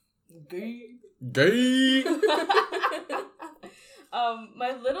Gay.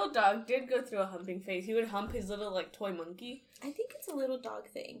 My little dog did go through a humping phase. He would hump his little toy monkey. I think it's a little dog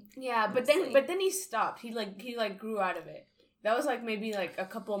thing. Yeah, but then he stopped. He grew out of it. That was maybe a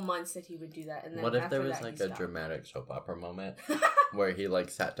couple of months that he would do that, and then what if there was a dramatic soap opera moment where he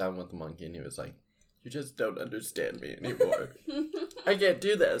sat down with the monkey and he was like, "You just don't understand me anymore. I can't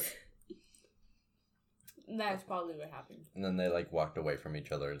do this." That's probably what happened. And then they walked away from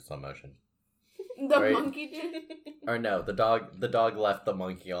each other in slow motion. The monkey did? Or no, the dog left the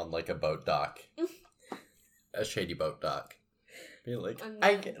monkey on a boat dock. A shady boat dock. Be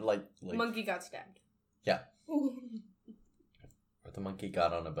monkey got stabbed. Yeah. Or the monkey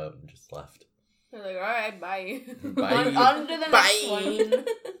got on a boat and just left. They're like, alright, bye. Bye. On to the next one.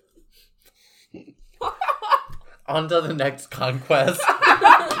 On to the next conquest.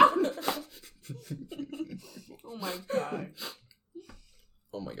 Oh my god.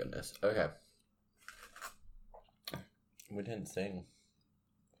 Oh my goodness. Okay. We didn't sing.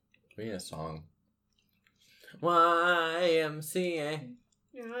 We need a song. YMCA.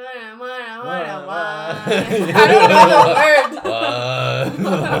 I don't know the words.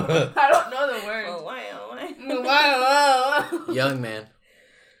 I don't know the words. Oh, why? Young man.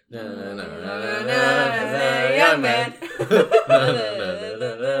 Young man.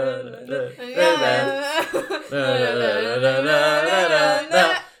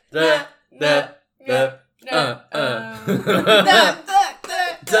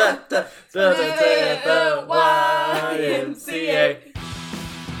 YMCA.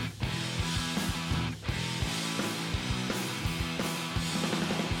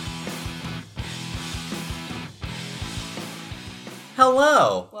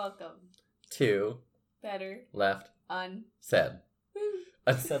 Hello. Welcome To Better Left Unsaid.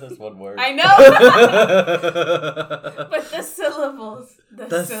 Unsaid is one word. I know. But the syllables.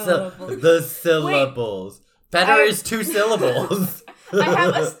 The syllables. Better is 2 syllables. I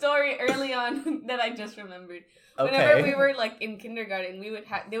have a story early on that I just remembered. Whenever we were in kindergarten,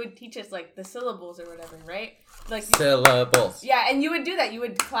 they would teach us the syllables or whatever, right? Syllables. Yeah, and you would do that. You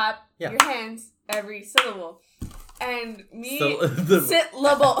would clap your hands every syllable. And me,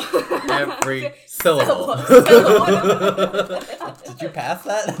 syllable. Every syllable. Did you pass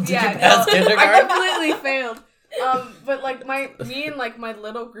that? Did you pass kindergarten? I completely failed. But me and my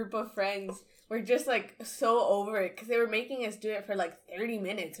little group of friends were just so over it because they were making us do it for 30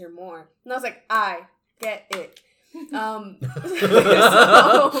 minutes or more, and I was like, I get it.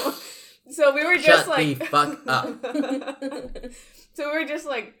 So we were just shut the fuck up. So we were just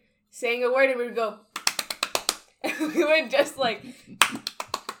saying a word and we would go. We would just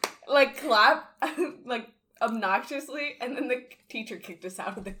clap obnoxiously, and then the teacher kicked us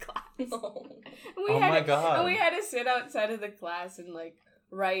out of the class. My god! And we had to sit outside of the class and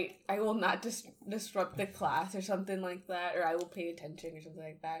write, "I will not disrupt the class" or something like that, or "I will pay attention" or something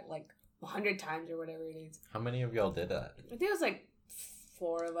like that, 100 times or whatever it is. How many of y'all did that? I think it was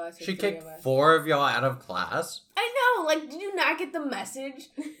 4 of us. Or she 3 kicked of us. 4 of y'all out of class. I know. Did you not get the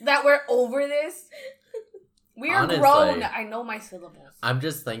message that we're over this? We are grown. I know my syllables. I'm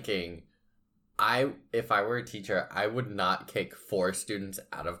just thinking, if I were a teacher, I would not kick 4 students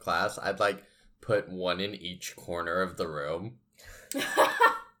out of class. I'd put 1 in each corner of the room,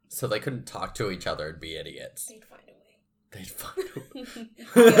 so they couldn't talk to each other and be idiots. They'd find a way. They'd find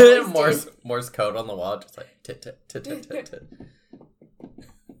a way. Morse code on the wall, just tit tit tit tit tit tit.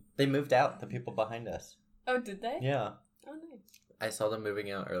 They moved out. The people behind us. Oh, did they? Yeah. Oh, nice. I saw them moving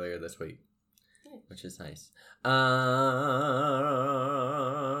out earlier this week. Which is nice. What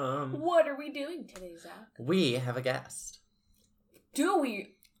are we doing today, Zach? We have a guest. Do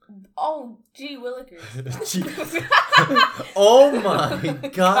we? Oh, gee willikers. Oh my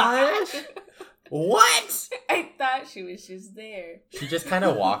gosh. What? I thought she was just there. She just kind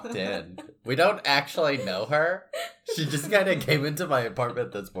of walked in. We don't actually know her. She just kind of came into my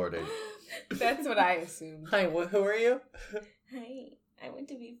apartment this morning. That's what I assumed. Hi, who are you? Hi. I want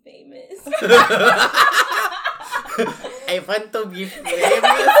to be famous. I want to be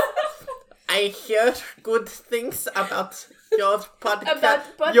famous. I hear good things about your podcast.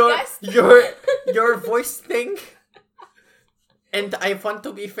 About podcast? Your voice thing. And I want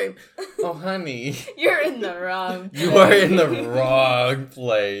to be famous. Oh, honey. You're in the wrong place. You are in the wrong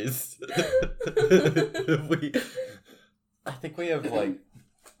place. I think we have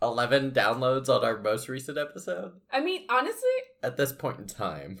 11 downloads on our most recent episode. I mean, honestly... At this point in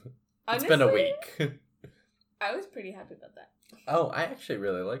time. It's been a week. I was pretty happy about that. Oh, I actually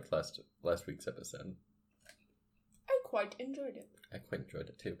really liked last week's episode. I quite enjoyed it. I quite enjoyed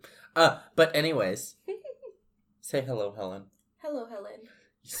it too. But anyways. Say hello, Helen. Hello, Helen.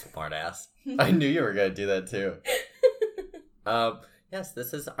 You smart ass. I knew you were gonna do that too. Yes,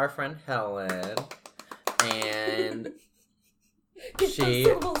 this is our friend Helen, and she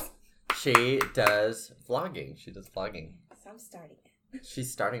does vlogging. She does vlogging. So I'm starting it.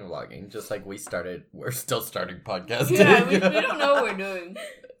 She's starting vlogging, just like we started. We're still starting podcasting. Yeah, we don't know what we're doing.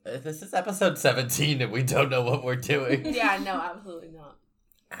 This is episode 17, and we don't know what we're doing. Yeah, no, absolutely not.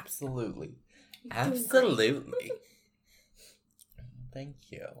 Absolutely. You're doing Absolutely. Thank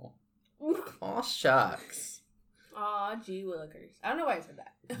you. Aw, shucks. Aw, gee willikers. I don't know why I said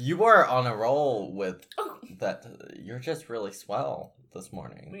that. You are on a roll with that. You're just really swell this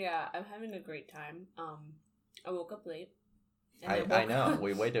morning. Yeah, I'm having a great time. I woke up late. I know.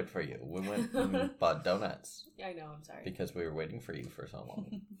 We waited for you. We went and bought donuts. I know, I'm sorry. Because we were waiting for you for so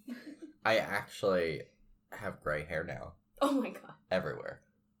long. I actually have gray hair now. Oh my god. Everywhere.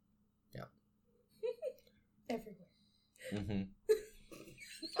 Yeah. Everywhere. Mm-hmm.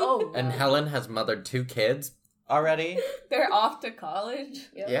 Oh, And God. Helen has mothered 2 kids already. They're off to college.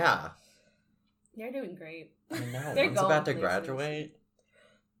 Yep. Yeah. They're doing great. I know. They're One's going about to places. graduate.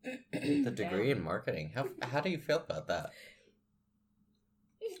 The degree in marketing. How do you feel about that?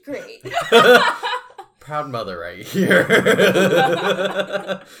 Great. Proud mother right here.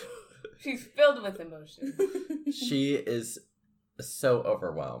 She's filled with emotion. She is so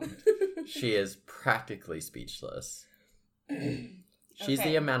overwhelmed. She is practically speechless. She's Okay.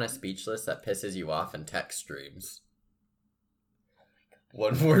 the amount of speechless that pisses you off in text streams.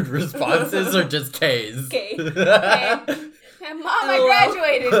 One word responses or just K's? K. Okay. And Mom, I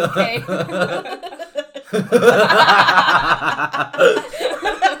graduated.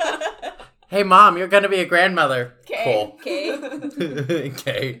 Hey Mom, you're gonna be a grandmother. Okay. Cool. K.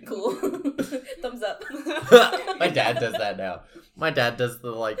 Okay. Cool. Thumbs up. My dad does that now. My dad does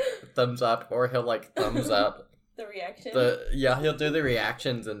the thumbs up, or he'll thumbs up. The reaction. He'll do the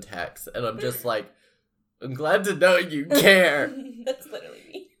reactions in text, and I'm just like, I'm glad to know you care. That's literally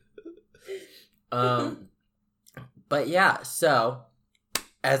me. But yeah, so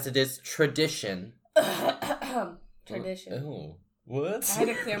as it is tradition. Tradition. Oh, what? I had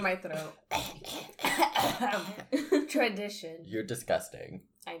to clear my throat. Tradition. You're disgusting.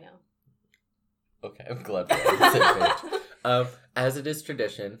 I know. Okay, I'm glad we're on the same page. As it is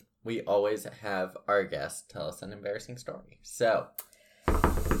tradition, we always have our guests tell us an embarrassing story. So,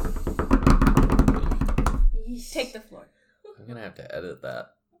 Take the floor. I'm gonna have to edit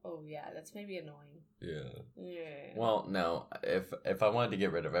that. Oh yeah, that's maybe annoying. Yeah. Yeah. Well, no. If I wanted to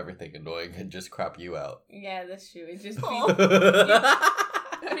get rid of everything annoying, I'd just crop you out. Yeah, that's true. It's just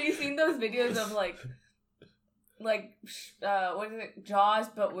Aw. Have you seen those videos of what is it, Jaws,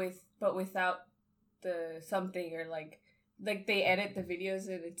 but without the something, or like they edit the videos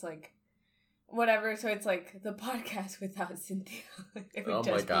and it's whatever. So it's the podcast without Cynthia. It would Oh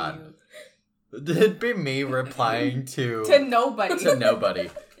my just be God. It'd be me replying you. To nobody. to nobody.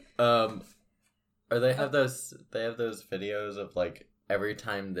 Or they have those videos of every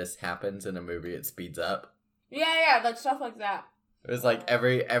time this happens in a movie, it speeds up. Yeah, stuff like that. It was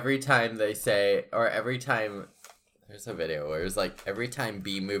every time they say, or every time, there's a video where it was every time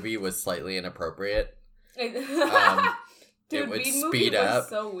B movie was slightly inappropriate, Dude, it would B-movie speed was up.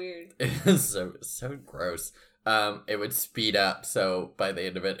 so weird. It was so gross. It would speed up, so by the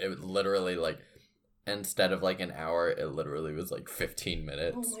end of it, it would literally instead of an hour, it literally was 15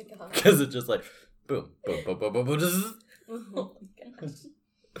 minutes. Oh my god. Because it's just boom, boom, boom, boom, boom, boom. Oh my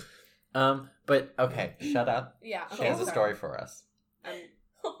god. But okay, shut up. Yeah. She has a story for us. I'm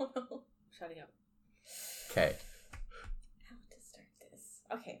Oh no. shutting up. Okay. How to start this?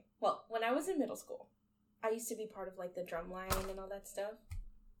 Okay. Well, when I was in middle school, I used to be part of the drum line and all that stuff.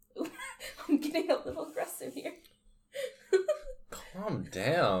 Ooh, I'm getting a little aggressive here. Calm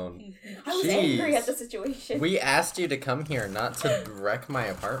down. I was Jeez. angry at the situation. We asked you to come here, not to wreck my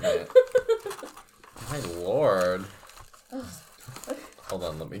apartment. My lord. Hold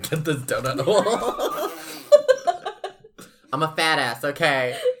on, let me get this donut. I'm a fat ass,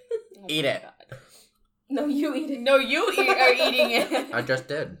 okay? Oh Eat my it. God. No, you eat it. No, you are eating it. I just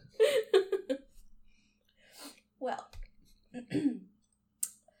did. Well,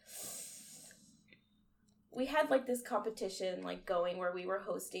 we had this competition going where we were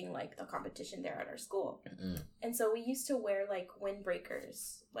hosting a competition there at our school. Mm. And so we used to wear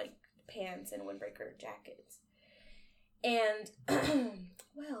windbreakers, pants and windbreaker jackets. And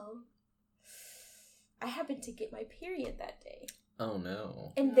well, I happened to get my period that day. Oh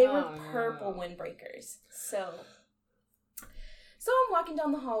no. And they were Oh, purple no. windbreakers. So I'm walking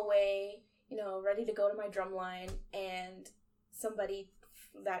down the hallway, ready to go to my drum line, and somebody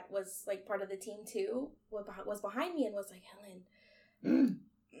that was part of the team too was behind me and was like, Helen,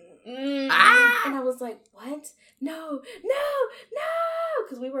 Ah! And I was like, what? No.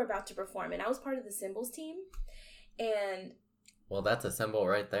 Because we were about to perform. And I was part of the cymbals team. And... Well, that's a symbol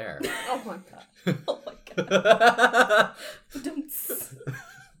right there. Oh my god. Oh my god.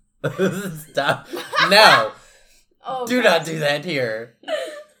 Stop. No. Oh, Do not do that here.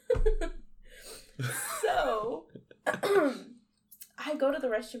 So, I go to the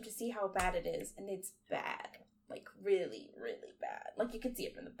restroom to see how bad it is. And it's bad. Like, really, really bad. Like, you can see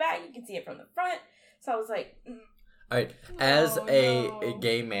it from the back. You can see it from the front. So I was like... All right. As Oh, a no.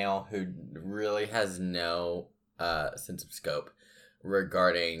 gay male who really has no sense of scope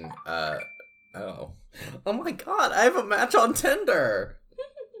regarding oh my god, I have a match on Tinder,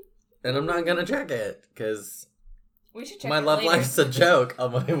 and I'm not gonna check it because We should check my it love later. life's a joke. Oh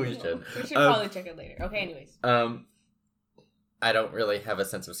my, we should. We should probably check it later. Okay, anyways. I don't really have a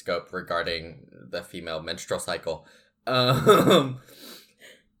sense of scope regarding the female menstrual cycle. And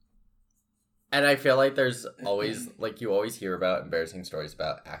I feel like there's always, like, you always hear about embarrassing stories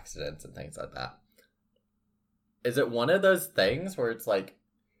about accidents and things like that. Is it one of those things where it's like,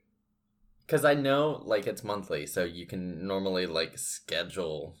 because I know, like, it's monthly, so you can normally, like,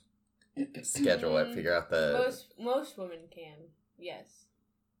 schedule it, figure out the... Most women can, yes.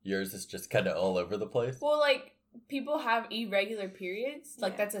 Yours is just kind of all over the place? Well, like, people have irregular periods.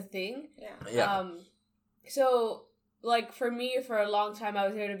 Like, Yeah. that's a thing. Yeah. Yeah. So, like, for me, for a long time, I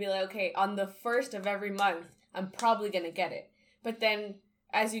was able to be like, okay, on the 1st of every month, I'm probably going to get it. But then,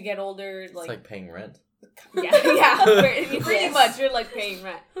 as you get older, It's like paying rent. yeah, pretty Yes. much, you're, like, paying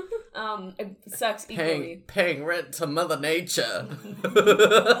rent. It sucks equally. Paying rent to Mother Nature.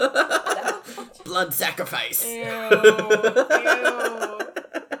 Blood sacrifice. Ew.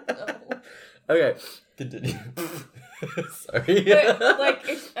 Okay, continue. Sorry. But, like,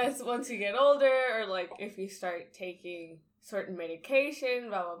 as once you get older, or, like, if you start taking certain medication,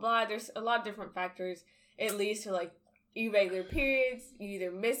 blah, blah, blah, there's a lot of different factors. It leads to, like, irregular periods. You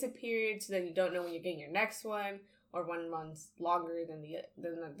either miss a period, so then you don't know when you're getting your next one, or one month's longer than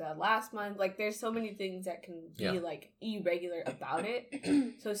the last month. Like, there's so many things that can be, like, irregular about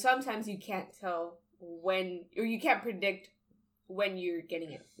it. So sometimes you can't tell when, or you can't predict when you're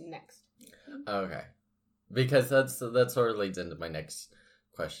getting it next. Okay. Because that sort of leads into my next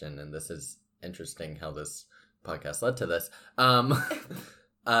question, and this is interesting how this podcast led to this.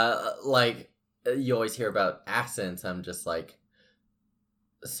 Like, you always hear about accidents. I'm just like,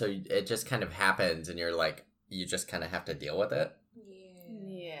 so it just kind of happens, and you're like, you just kind of have to deal with it.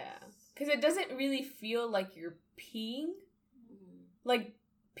 Yeah. Because it doesn't really feel like you're peeing. Like,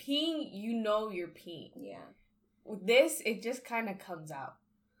 peeing, you know you're peeing. Yeah. With this, it just kind of comes out.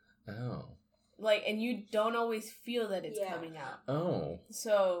 Oh. Like, and you don't always feel that it's Yeah. coming out. Oh.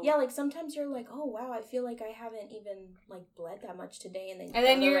 So... Yeah, like sometimes you're like, oh wow, I feel like I haven't even like bled that much today, and then And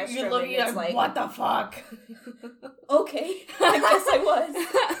then go to the you're restroom looking and at it's like, what the fuck? Okay, I guess I was.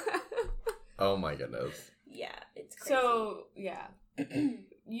 Oh my goodness. Yeah, it's crazy. So, yeah.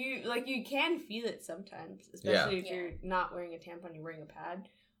 You can feel it sometimes. Especially if Yeah. you're not wearing a tampon, you're wearing a pad.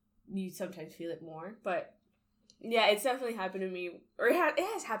 You sometimes feel it more. But, yeah, it's definitely happened to me. Or it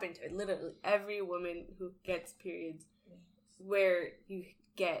has happened to literally every woman who gets periods where you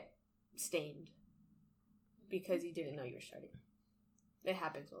get stained because you didn't know you were starting. It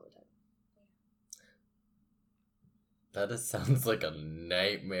happens all the time. That sounds like a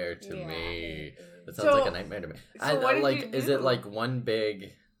nightmare to Yeah. me. That sounds like a nightmare to me. So what did you is do? it like one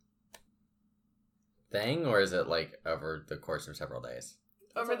big thing, or is it like over the course of several days?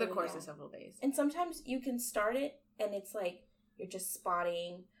 Over the over, course yeah. of several days. And sometimes you can start it, and it's like you're just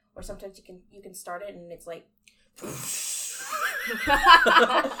spotting, or sometimes you can start it, and it's like.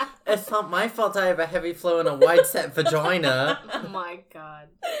 It's not my fault I have a heavy flow and a wide set vagina. Oh my god.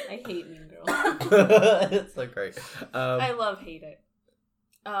 I hate Mean Girl. It's so great. I hate it.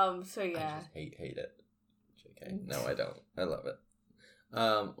 So yeah. I just hate it. JK. No, I don't. I love it.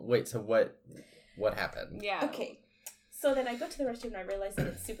 Wait, so what happened? Yeah. Okay. So then I go to the restroom and I realize that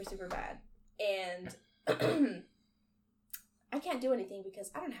it's super, super bad. And I can't do anything because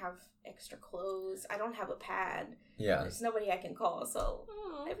I don't have extra clothes. I don't have a pad. Yeah. There's nobody I can call. So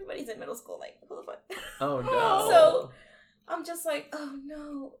Aw. everybody's in middle school like, who the fuck? Oh no. So I'm just like, oh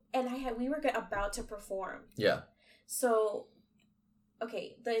no. And we were about to perform. Yeah. So,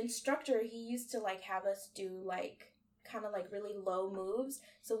 okay, the instructor, he used to like have us do like kind of like really low moves.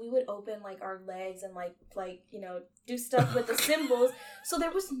 So we would open like our legs and like do stuff with the cymbals. So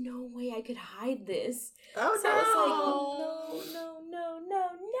there was no way I could hide this. Oh So I was like, oh no.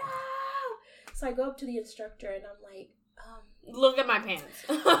 So I go up to the instructor and I'm like, Look at my pants.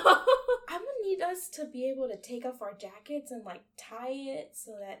 I would need us to be able to take off our jackets and like tie it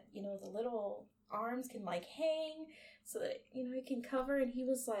so that, you know, the little arms can like hang so that, you know, it can cover. And he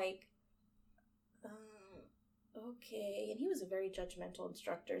was like, okay. And he was a very judgmental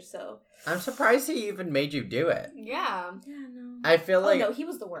instructor, so. I'm surprised he even made you do it. Yeah. Yeah, no. I feel like. Oh, no, he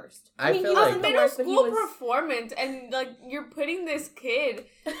was the worst. I mean, feel he like- wasn't the Middle worst, but he school was. performance, and like you're putting this kid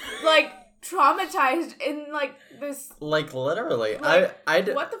like traumatized in like this. Like, literally. Like,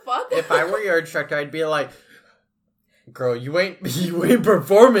 I'd. What the fuck? If I were your instructor, I'd be like, girl, you ain't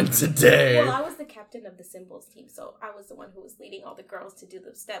performing today. Well, I was the captain of the symbols team, so I was the one who was leading all the girls to do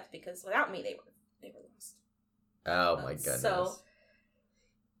the steps because without me, they were lost. Oh my goodness. So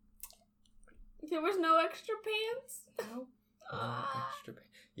There was no extra pants. no, Extra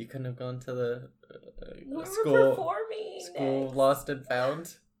you couldn't have gone to the we were school performing. next. lost and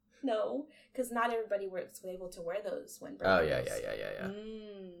found. No, because not everybody was able to wear those windbreakers. Oh yeah.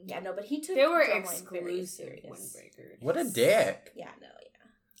 Yeah, no, but he took They were drumline very exclusive serious. windbreakers. What a dick. Yeah, no,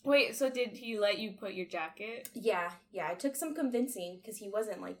 Wait, so did he let you put your jacket? yeah. I took some convincing because he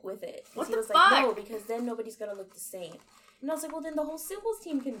wasn't like with it. 'Cause What he the was fuck? like, no, because then nobody's gonna look the same. And I was like, well, then the whole symbols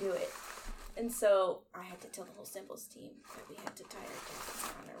team can do it. And so I had to tell the whole symbols team that we had to tie our jackets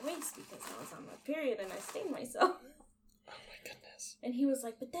around our waist because I was on my period and I stained myself. Oh my goodness. And he was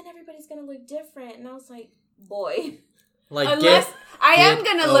like, but then everybody's gonna look different. And I was like, boy. Like, Unless I am get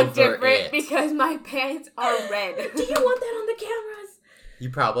gonna look over different it. because my pants are red. Do you want that on the cameras? you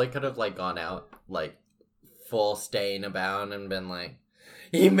probably could have like gone out like full stain about and been like,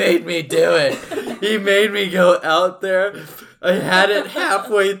 he made me do it. He made me go out there. I had it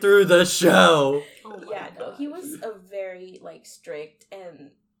halfway through the show. Oh my Yeah, no, God. he was a very like strict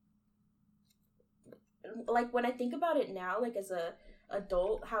and like when I think about it now, like as a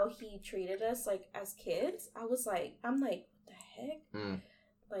adult, how he treated us like as kids, I'm like, what the heck? Mm.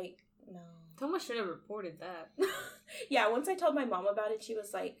 Like, no. Someone should have reported that. Yeah, once I told my mom about it, she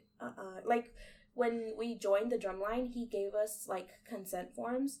was like, like when we joined the drumline, he gave us like consent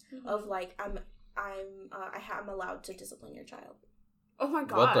forms of like I'm allowed to discipline your child, Oh my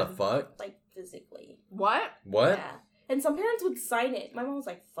God. What the fuck? like physically. What? What? Yeah. And some parents would sign it. My mom was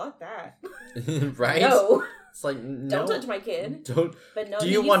like, "Fuck that." Right? No, It's like, no. don't touch my kid. Don't. But no, Do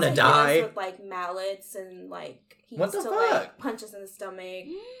he you used wanna to hit die? us with like mallets and like he What used the to fuck? like punch us in the stomach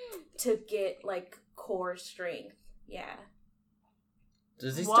to get like core strength. Yeah.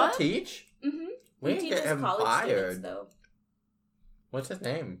 Does he What? still teach? Mm-hmm. We He need to teaches get him college students fired. though. What's his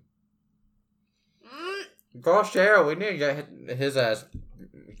name? Mm. Girl, Cheryl, we need to get his ass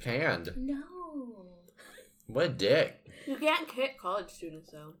canned. No. What a dick. You can't kick college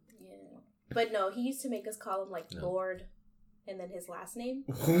students though. Yeah. But no, he used to make us call him like No. Lord, and then his last name.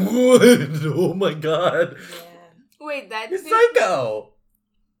 What? Oh my god. Yeah. Wait, that's He's psycho.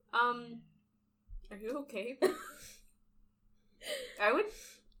 Are you okay? That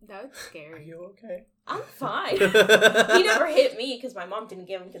would scare Are you. you okay? I'm fine. He never hit me because my mom didn't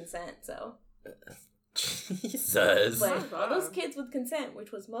give him consent. So, Jesus. but my all those God. kids with consent,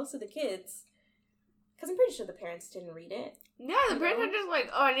 which was most of the kids, because I'm pretty sure the parents didn't read it. Yeah, the parents are just like,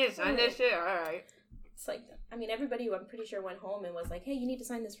 oh, I need to sign this shit. All right. It's like, I mean, everybody, I'm pretty sure, went home and was like, "Hey, you need to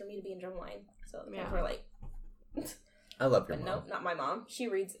sign this for me to be in drumline." So the parents Yeah. were like, I love your "But mom. nope, not my mom. She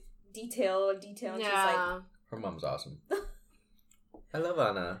reads detail. And she's like, Yeah. Her mom's awesome. I love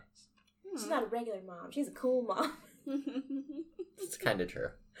Anna. she's not a regular mom. She's a cool mom." It's kind of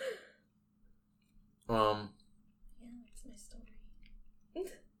true. Yeah, that's my story.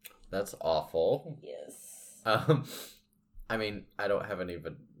 That's awful. Yes. I mean, I don't have any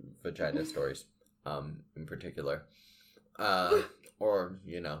vagina stories, in particular. Or,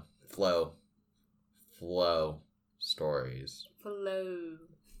 you know, flow stories. Flow.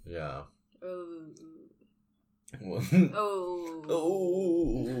 Yeah. Oh. Oh,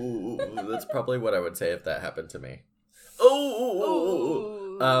 Oh. that's probably what I would say if that happened to me.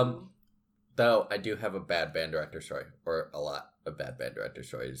 Oh. Though I do have a bad band director story, or a lot of bad band director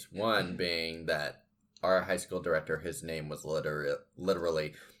stories. One being that our high school director, his name was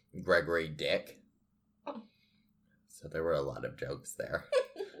literally Gregory Dick. So there were a lot of jokes there.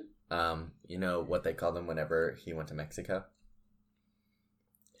 You know what they called him whenever he went to Mexico?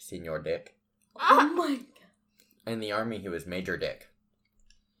 Senor Dick. Oh my god. In the army, he was Major Dick.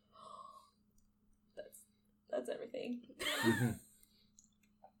 That's everything.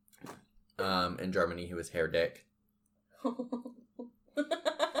 In Germany, he was Hair Dick.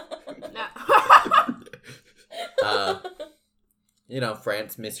 You know,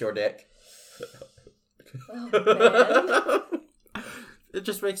 France, Miss Your Dick. Oh, It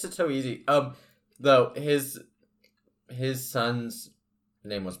just makes it so easy. Though his his son's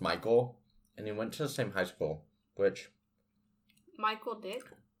name was Michael, and he went to the same high school, which... Michael did?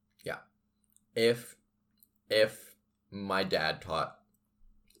 If my dad taught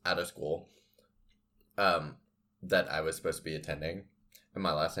at a school that I was supposed to be attending, and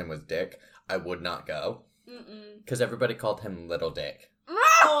my last name was Dick, I would not go. Because everybody called him Little Dick.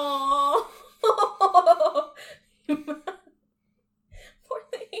 Oh. Poor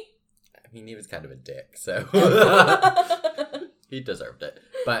thing. I mean, he was kind of a dick, so he deserved it.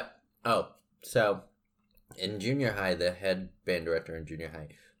 But, so in junior high, the head band director in junior high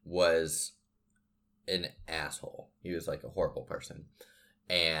was an asshole. He was like a horrible person.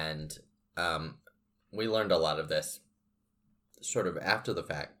 And we learned a lot of this sort of after the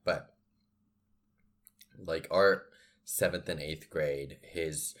fact, but like our 7th and 8th grade,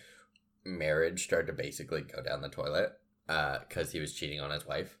 his marriage started to basically go down the toilet because he was cheating on his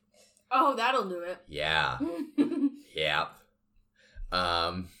wife. Oh, that'll do it. Yeah. Yeah.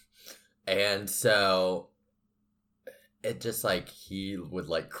 And so it just like he would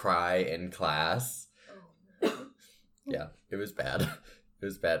like cry in class. Yeah, it was bad. It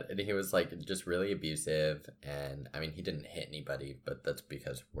was bad. And he was like just really abusive. And I mean, he didn't hit anybody, but that's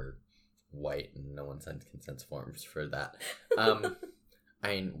because we're white and no one signs consent forms for that. I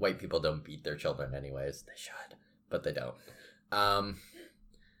mean, white people don't beat their children anyways. They should, but they don't.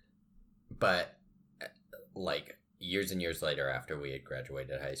 But like years and years later, after we had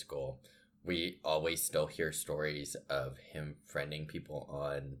graduated high school, we always still hear stories of him friending people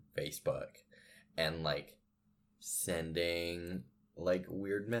on Facebook and like sending like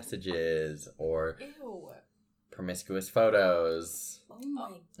weird messages or Ew. promiscuous photos. Oh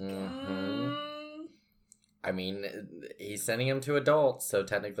my Mhm. I mean, he's sending them to adults, so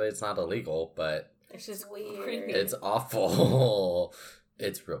technically it's not illegal, but It's just Weird. creepy. it's awful.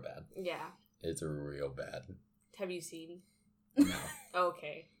 It's real bad. Yeah. It's real bad. Have you seen? No.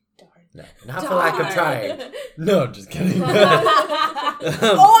 Okay. Darn. No. Not for lack of trying. No, just kidding.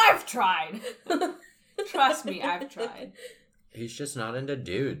 Oh, I've tried. Trust me, I've tried. He's just not into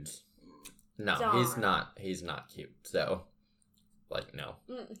dudes. No, he's not. He's not cute. So, like, no.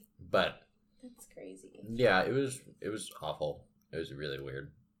 But That's crazy. yeah, it was awful. It was really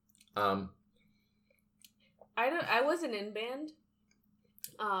weird. I wasn't in band.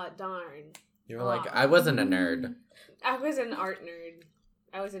 Darn. You were like, I wasn't a nerd. I was an art nerd.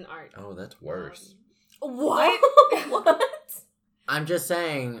 I was in art. Oh, that's worse. What? What? I'm just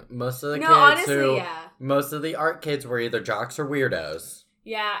saying, most of the No, kids honestly, who, yeah. most of the art kids were either jocks or weirdos.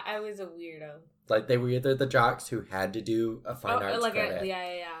 Yeah, I was a weirdo. Like, they were either the jocks who had to do a fine arts credit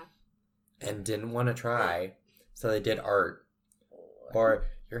yeah. and didn't want to try, so they did art. Or,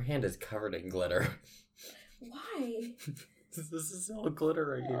 your hand is covered in glitter. Why? This is all glitter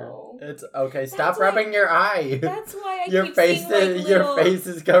right No. here. It's okay. Stop That's rubbing like- your eye. That's why I Your keep face seeing, like, is little... your face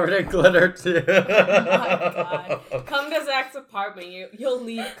is covered in glitter too. Oh my god. Come to Zach's apartment. You'll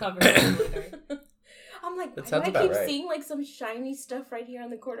leave covered in glitter. I'm like, That why sounds do I about keep right. seeing like some shiny stuff right here on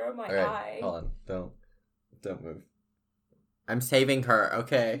the corner of my All right, eye? hold on. Don't move. I'm saving her.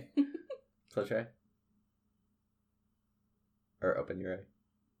 Okay. Close your eye. Or open your eye.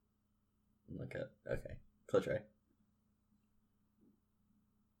 Look at. Okay. Close your eye.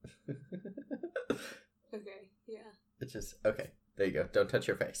 Okay, yeah. It's just okay. There you go. Don't touch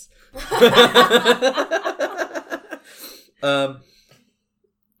your face.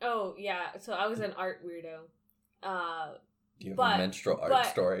 Oh yeah, so I was an art weirdo. Do you have But- a menstrual art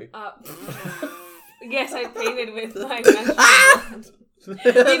story? Yes, I painted with my menstrual blood.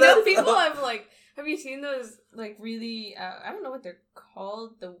 You know, people have you seen those like really? I don't know what they're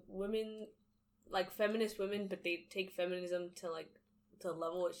called. The women, like feminist women, but they take feminism to a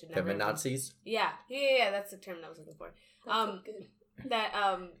level it should never. Feminazis? Yeah, that's the term I was looking for. That's good.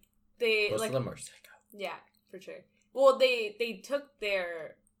 That they Most like of them are psycho. yeah, for sure. Well, they took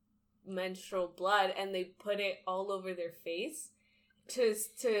their menstrual blood and they put it all over their face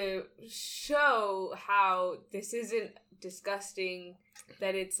to show how this isn't disgusting,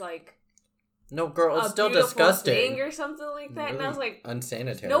 that it's like No, girl, it's a still beautiful disgusting. thing or something like that. And I was Really like,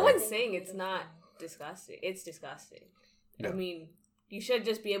 unsanitary. no one's saying it's not disgusting. It's disgusting. No. I mean, you should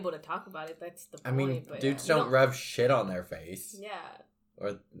just be able to talk about it. That's the point. I mean, but dudes you don't rub shit on their face. Yeah.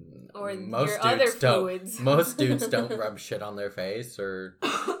 Or Or your dudes other don't. fluids. Most dudes don't rub shit on their face or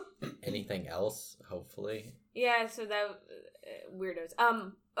anything else. Hopefully, Yeah, so that weirdos.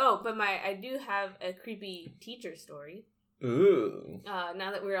 But I do have a creepy teacher story. ooh,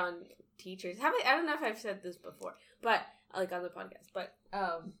 Now that we're on teachers, I don't know if I've said this before, but like on the podcast. But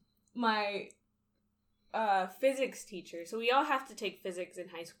my physics teacher. So we all have to take physics in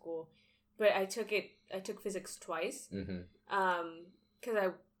high school, but I took physics twice. Because I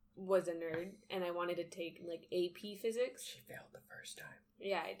was a nerd and I wanted to take like AP physics. She failed the first time.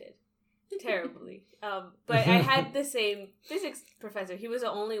 Yeah, I did. Terribly. But I had the same physics professor. He was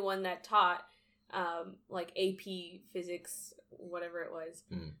the only one that taught like AP physics, whatever it was.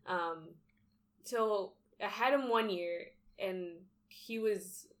 So I had him 1 year and he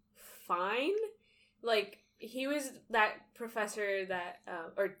was fine. Like, he was that professor that,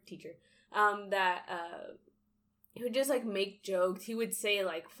 or teacher, that, he would just, like, make jokes. He would say,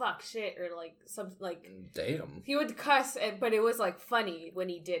 like, fuck, shit, or, like, something, like... Damn. He would cuss, but it was, like, funny when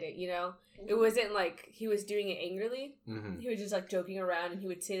he did it, you know? It wasn't, like, he was doing it angrily. He was just, like, joking around, and he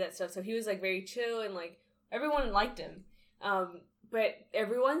would say that stuff. So he was, like, very chill, and, like, everyone liked him. But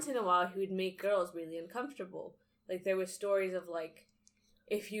every once in a while, he would make girls really uncomfortable. Like, there was stories of, like,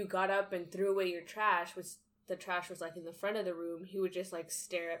 if you got up and threw away your trash, which the trash was, like, in the front of the room, he would just, like,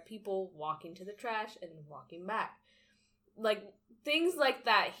 stare at people walking to the trash and walking back. Like, things like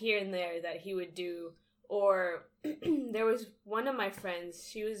that here and there that he would do. Or there was one of my friends,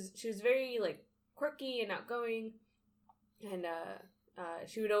 she was very, like, quirky and outgoing, and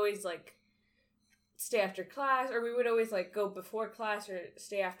she would always, like, stay after class, or we would always, like, go before class or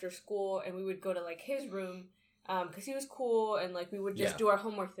stay after school, and we would go to, like, his room, because he was cool, and, like, we would just do our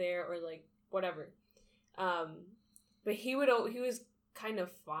homework there, or, like, whatever. But he was kind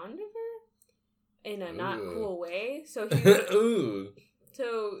of fond of her in a not cool way, so he would,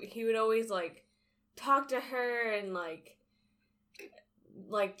 so he would always, like, talk to her and, like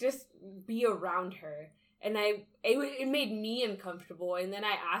just be around her. And it made me uncomfortable. And then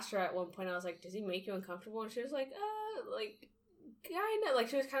I asked her at one point, I was like, does he make you uncomfortable? And she was like, like, kind of. Like,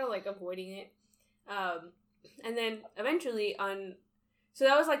 she was kind of, like, avoiding it. And then eventually so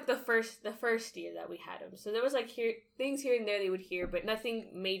that was, like, the first year that we had him. So there was, like, things here and there they would hear, but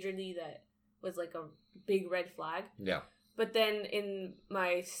nothing majorly that was, like, a big red flag. Yeah. But then in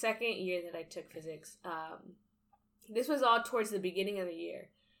my second year that I took physics, this was all towards the beginning of the year.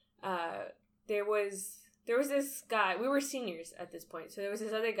 There was this guy, we were seniors at this point, so there was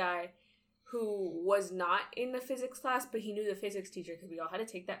this other guy who was not in the physics class, but he knew the physics teacher because we all had to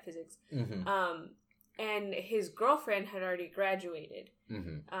take that physics. And his girlfriend had already graduated.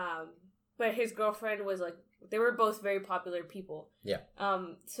 But his girlfriend was, like, they were both very popular people. Yeah.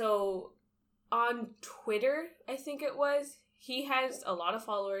 So on Twitter, I think it was, he has a lot of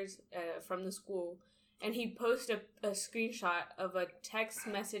followers from the school, and he posted a screenshot of a text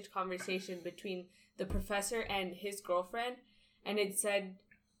message conversation between the professor and his girlfriend, and it said,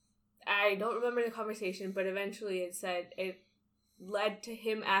 I don't remember the conversation, but eventually it said it led to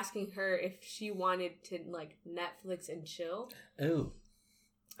him asking her if she wanted to, like, Netflix and chill. Ooh.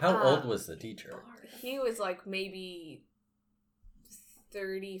 How old was the teacher? He was, like, maybe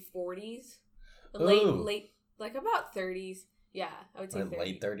 30s, 40s. Late, like, about 30s. Yeah, I would say like 30s.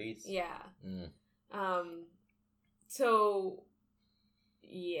 Late 30s? Yeah. So,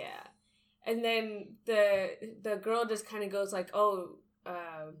 yeah. And then the girl just kind of goes, like, oh,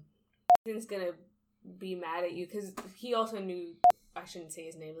 Ethan's gonna be mad at you, because he also knew, I shouldn't say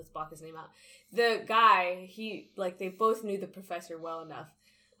his name, let's block his name out. The guy, they both knew the professor well enough.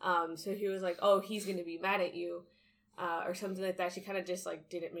 So he was like, oh, he's gonna be mad at you. Or something like that. She kind of just, like,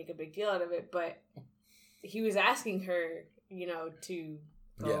 didn't make a big deal out of it, but he was asking her, you know, to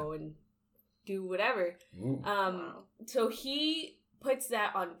go and do whatever. So he puts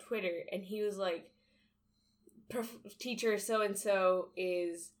that on Twitter, and he was like, teacher so-and-so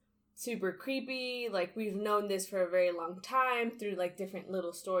is super creepy, like, we've known this for a very long time through, like, different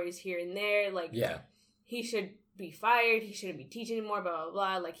little stories here and there, like, he should be fired, he shouldn't be teaching anymore, blah, blah,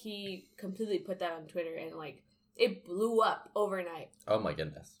 blah. Like, he completely put that on Twitter, and, like, it blew up overnight. Oh my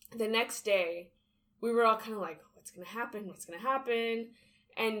goodness. The next day, we were all kind of like, what's going to happen?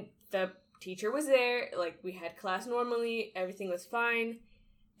 And the teacher was there. Like, we had class normally. Everything was fine.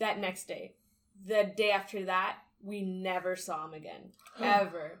 That next day. The day after that, we never saw him again.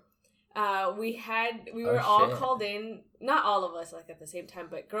 Ever. We were all called in. Not all of us, like, at the same time,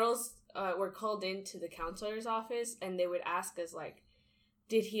 but girls were called into the counselor's office, and they would ask us, like,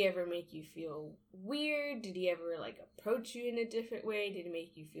 did he ever make you feel weird? Did he ever, like, approach you in a different way? Did he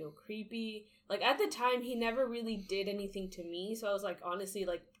make you feel creepy? Like, at the time, he never really did anything to me. So I was like, honestly,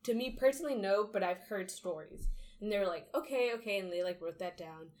 like, to me personally, no, but I've heard stories. And they were like, okay. And they, like, wrote that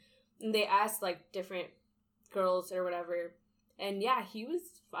down. And they asked, like, different girls or whatever. And yeah, he was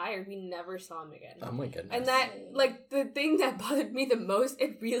fired. We never saw him again. Oh my goodness. And that, like, the thing that bothered me the most,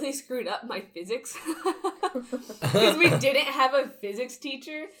 it really screwed up my physics. Because we didn't have a physics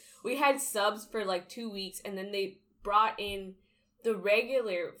teacher. We had subs for, like, 2 weeks, and then they brought in the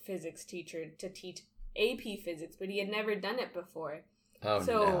regular physics teacher to teach AP physics, but he had never done it before. Oh,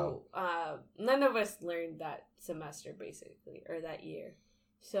 So none of us learned that semester, basically, or that year.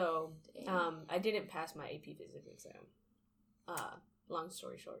 So I didn't pass my AP physics exam. Long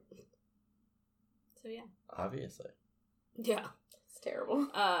story short. So yeah. Obviously. Yeah. It's terrible.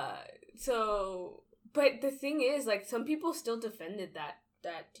 So, but the thing is, like, some people still defended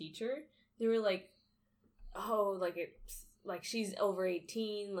that teacher. They were like, oh, like, it's, like, she's over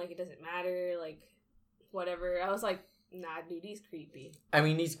 18, like, it doesn't matter, like, whatever. I was like, nah, dude, he's creepy. I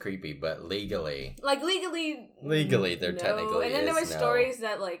mean, he's creepy, but legally. Like, legally, there no. technically And then there is was no. stories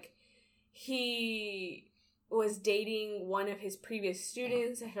that, like, he was dating one of his previous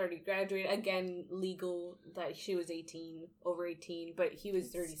students that had already graduated. Again, legal that she was 18, over 18, but he was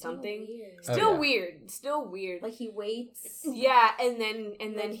 30-something. Oh, Still weird. Like, he waits. Yeah, and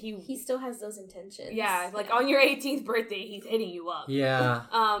then He still has those intentions. yeah, like, on your 18th birthday, he's hitting you up. Yeah.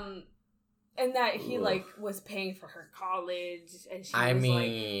 And that he, Ugh. like, was paying for her college, and she I was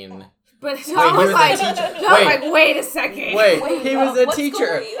mean. like... But so Wait, I he was was a like, teacher. so I was Wait. like, wait a second. Wait, he was a what's teacher.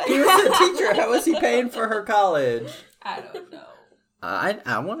 going on? He was a teacher. How was he paying for her college? I don't know.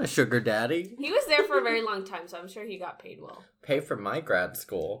 I want a sugar daddy. He was there for a very long time, so I'm sure he got paid well. Pay for my grad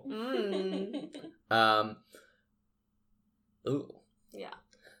school. Ooh. Yeah.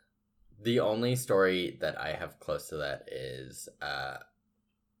 The only story that I have close to that is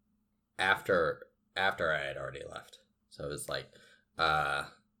after I had already left. So it was like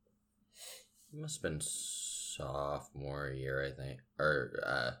it must have been sophomore year, I think.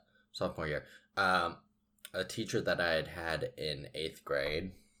 Or sophomore year. A teacher that I had in 8th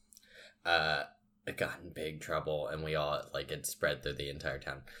grade got in big trouble, and we all, like, it spread through the entire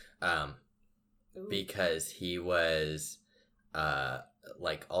town. Because he was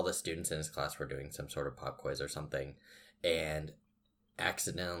like, all the students in his class were doing some sort of pop quiz or something, and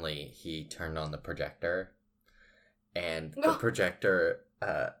accidentally he turned on the projector, and the projector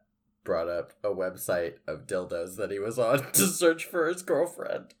brought up a website of dildos that he was on to search for his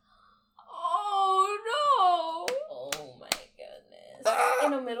girlfriend. Oh Oh my goodness.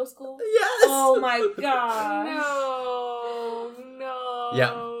 In a middle school? Yes! Oh my no! god. No!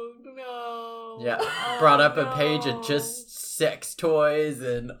 Yeah. No! Yeah, Oh, brought up a page no. of just sex toys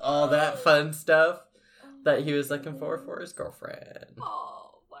and all that fun stuff that he was looking for his girlfriend.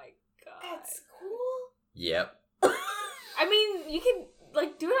 Oh my god! At school? Yep. I mean, you can,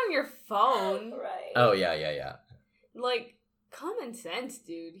 like, do it on your phone. Right. Oh, yeah. Like, common sense,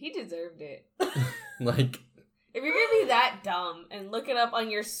 dude. He deserved it. Like, If you're gonna be that dumb and look it up on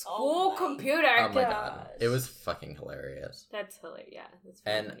your school my computer, oh my god. gosh. It was fucking hilarious. that's hilarious. Yeah, that's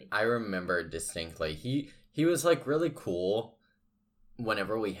very And funny. I remember distinctly, he was, like, really cool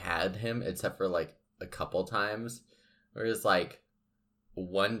whenever we had him, except for, like, a couple times. Where it was, like,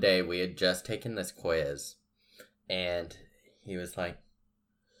 one day we had just taken this quiz, and he was like,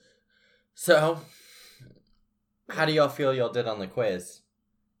 so, how do y'all feel y'all did on the quiz?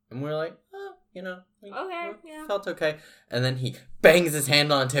 And we're like, oh, you know, Okay, yeah. felt okay. And then he bangs his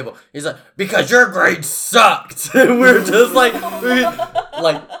hand on the table. He's like, because your grade sucked. And we're just like,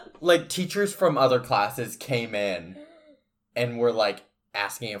 like teachers from other classes came in and were like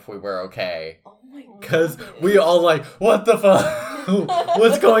asking if we were okay. Oh my god. Because we all like, what the fuck?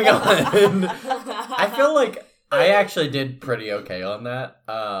 What's going on? I feel like I actually did pretty okay on that.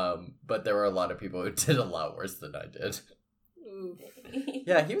 But there were a lot of people who did a lot worse than I did. Oof.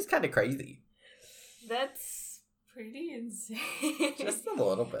 Yeah, he was kind of crazy. That's pretty insane. Just a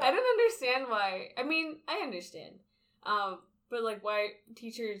little bit. I don't understand why. I mean, I understand. But like why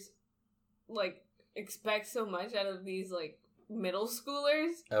teachers like expect so much out of these like middle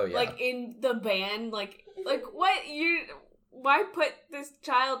schoolers? Oh, yeah. Like in the band, like what why put this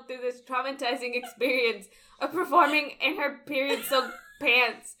child through this traumatizing experience of performing in her period soaked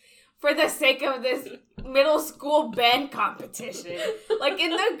pants for the sake of this middle school band competition? Like,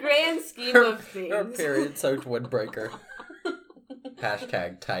 in the grand scheme of things. Her period soaked windbreaker.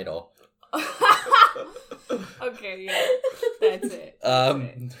 Hashtag title. Okay, yeah. That's it.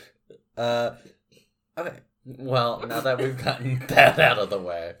 Okay. Well, now that we've gotten that out of the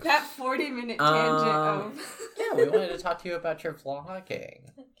way. That 40-minute tangent of... Yeah, we wanted to talk to you about your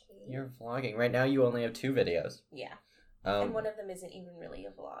vlogging. Okay. Your vlogging. Right now you only have 2 videos. Yeah. And one of them isn't even really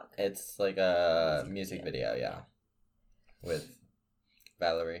a vlog. It's like a music video, yeah. With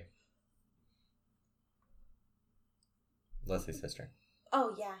Valerie. Leslie's sister.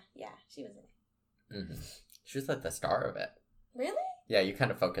 Oh, yeah. She was in it. Mm-hmm. She was like the star of it. Really? Yeah, you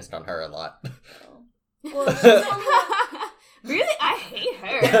kind of focused on her a lot. Oh. Well, she's the only one. Really? I hate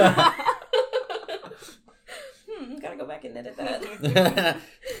her. Gotta go back and edit that.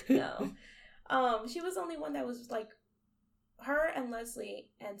 No. She was the only one that was like, her and Leslie,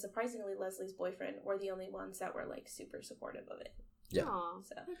 and surprisingly Leslie's boyfriend, were the only ones that were like super supportive of it. Yeah. Aw,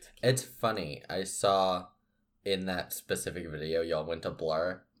 So that's cute. It's funny. I saw in that specific video, y'all went to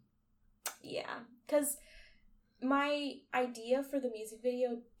Blur. yeah, because my idea for the music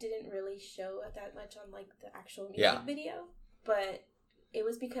video didn't really show that much on like the actual music video, but it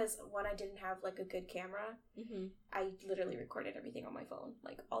was because one, I didn't have like a good camera. Mm-hmm. I literally recorded everything on my phone.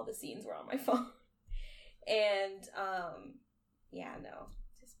 Like all the scenes were on my phone. And yeah, no,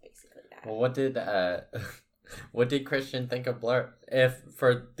 just basically that. Well, what did Christian think of Blur? If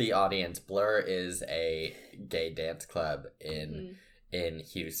for the audience, Blur is a gay dance club in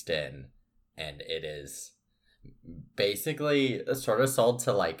Houston, and it is basically sort of sold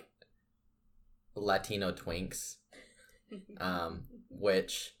to like Latino twinks,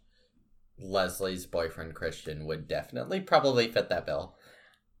 which Leslie's boyfriend Christian would definitely probably fit that bill.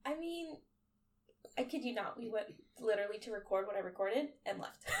 I mean, I kid you not, we went literally to record what I recorded and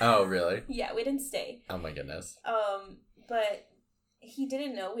left. Oh, really? Yeah, we didn't stay. Oh my goodness. But he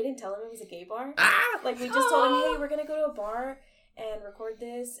didn't know. We didn't tell him it was a gay bar. Ah! Like, we just told him, hey, we're gonna go to a bar and record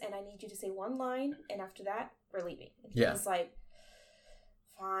this, and I need you to say one line, and after that, we're leaving. And he was like,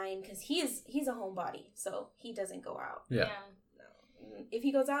 fine, because he's a homebody, so he doesn't go out. Yeah. No. If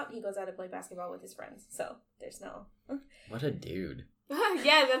he goes out to play basketball with his friends, so there's no... What a dude.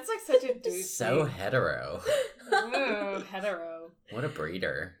 Yeah, that's like such a dude. So hetero. Ooh, hetero. What a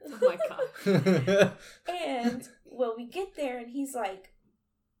breeder. Oh my god. And, well, we get there, and he's like...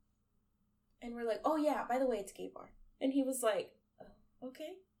 And we're like, oh yeah, by the way, it's a gay bar. And he was like, oh,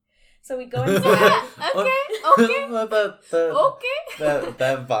 okay. So we go inside. Okay.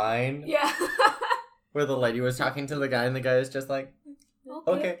 That Vine Yeah. where the lady was talking to the guy and the guy is just like,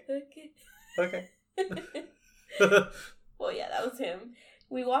 okay. Well, yeah, that was him.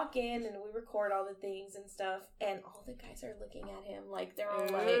 We walk in and we record all the things and stuff, and all the guys are looking at him like they're all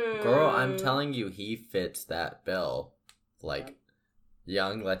like, girl, I'm telling you, he fits that bill. Like,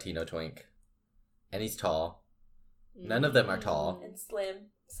 young Latino twink. And he's tall. None of them are tall. and slim.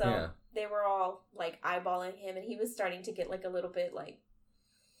 So they were all like eyeballing him, and he was starting to get like a little bit like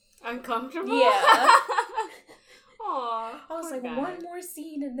uncomfortable. Yeah. Aw, I was like, one more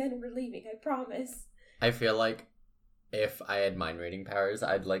scene and then we're leaving, I promise. I feel like if I had mind reading powers,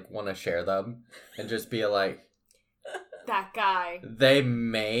 I'd like want to share them and just be like, that guy. They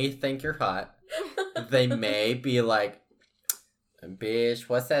may think you're hot. They may be like, bitch,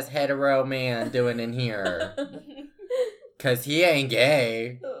 what's that hetero man doing in here? Because he ain't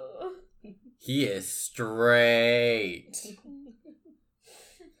gay. He is straight.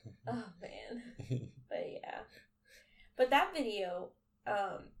 Oh, man. But yeah. But that video,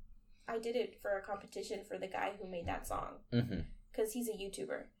 I did it for a competition for the guy who made that song. Because he's a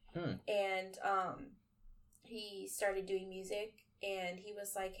YouTuber. And he started doing music. And he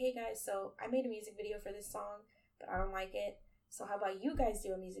was like, hey guys, so I made a music video for this song, but I don't like it. So how about you guys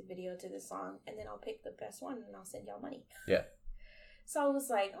do a music video to this song, and then I'll pick the best one and I'll send y'all money. Yeah. So I was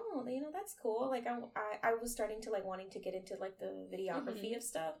like, oh, you know, that's cool. Like I was starting to like wanting to get into like the videography of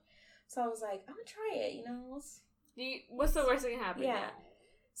stuff. So I was like, I'm gonna try it. You know, what's the worst thing that happened? Yeah.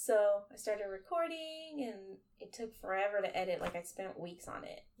 So I started recording, and it took forever to edit. Like I spent weeks on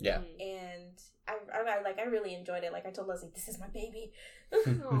it. Yeah. And I really enjoyed it. Like I told Leslie, this is my baby.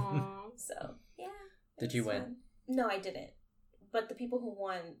 Aww. So yeah. Did you win? Fun. No, I didn't. But the people who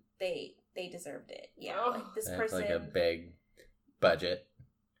won, they deserved it. Yeah, like this person, like a big budget.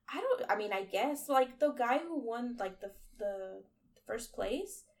 I mean, I guess like the guy who won like the first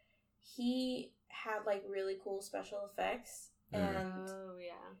place, he had like really cool special effects and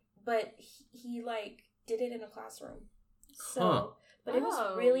but he like did it in a classroom. So, but it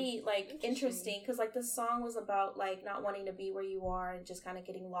was really like interesting because like the song was about like not wanting to be where you are and just kind of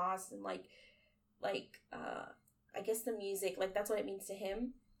getting lost and like I guess the music, like, that's what it means to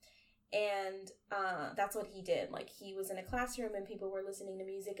him. And that's what he did. Like, he was in a classroom and people were listening to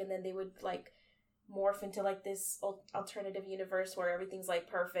music, and then they would, like, morph into, like, this alternative universe where everything's, like,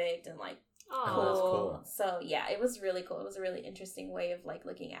 perfect and, like, cool. That's cool. So, yeah, it was really cool. It was a really interesting way of, like,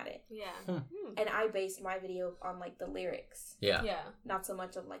 looking at it. Yeah. And I based my video on, like, the lyrics. Yeah. Yeah. Not so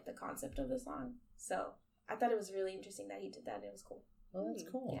much of, like, the concept of the song. So, I thought it was really interesting that he did that, and it was cool. Well, that's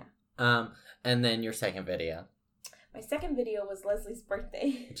cool. Yeah. And then your second video. My second video was Leslie's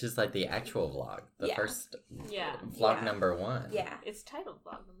birthday. Which is like the actual vlog. The first vlog number 1. Yeah. It's titled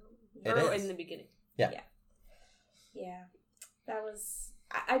vlog number 1. It or is. in the beginning. Yeah. Yeah. That was...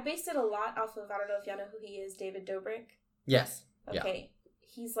 I based it a lot off of, I don't know if y'all know who he is, David Dobrik. Yes. Okay. Yeah.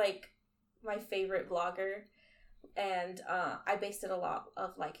 He's like my favorite vlogger. and I based it a lot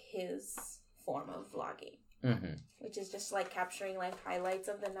of like his form of vlogging, Mm-hmm. which is just like capturing like highlights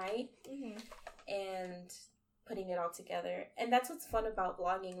of the night Mm-hmm. and putting it all together. And that's what's fun about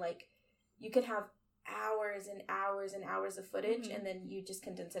vlogging. Like, you could have hours and hours and hours of footage, Mhm. and then you just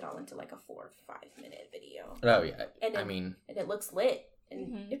condense it all into like a 4 or 5 minute video, Oh yeah. And I it- mean, and it looks lit. And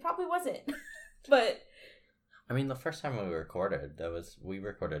Mhm. it probably wasn't, but the first time we recorded, we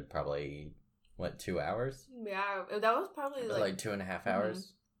recorded probably what 2 hours, Yeah, that was probably like 2.5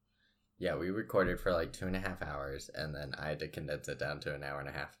 hours. Yeah, we recorded for like 2.5 hours, and then I had to condense it down to an hour and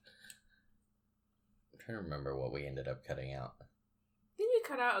a half. I'm trying to remember what we ended up cutting out. I think we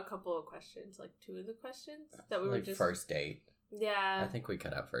cut out a couple of questions, like 2 of the questions that we were Like just first date. Yeah. I think we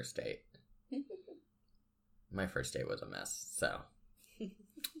cut out first date. My first date was a mess, so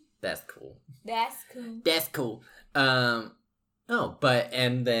that's cool. That's cool. That's cool. And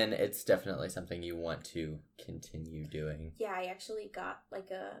then it's definitely something you want to continue doing. yeah, I actually got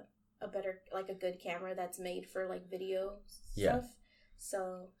like a better, like a good camera that's made for like video Yeah. stuff.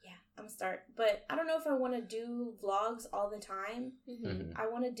 So yeah, I'm gonna start. But I don't know if I want to do vlogs all the time. Mm-hmm. Mhm. I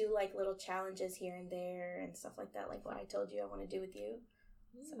want to do like little challenges here and there and stuff like that, like what I told you I want to do with you.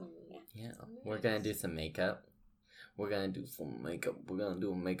 So yeah. Yeah, we're gonna do some makeup. We're gonna do some makeup. We're gonna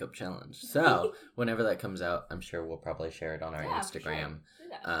do a makeup challenge. So whenever that comes out, I'm sure we'll probably share it on our Yeah, for Instagram. sure.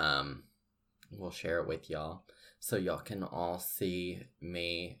 Yeah. We'll share it with y'all, so y'all can all see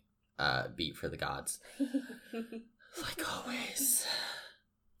me beat for the gods, like always.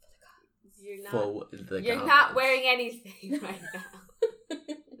 You're not. For the You're gods. not wearing anything right now.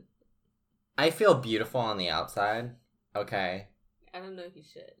 I feel beautiful on the outside. Okay. I don't know if you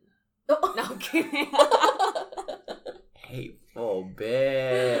should. Oh. No, I'm kidding. Hateful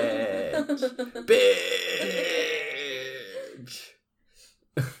bitch. Bitch.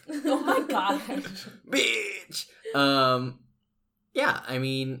 Oh my gosh. Bitch. Yeah, I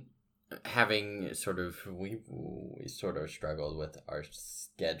mean, having sort of we sort of struggled with our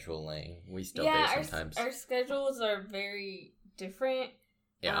scheduling. We still do sometimes. Our schedules are very different.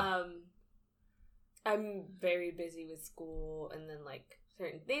 Yeah. I'm very busy with school, and then like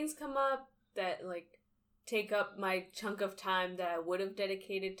certain things come up that like take up my chunk of time that I would have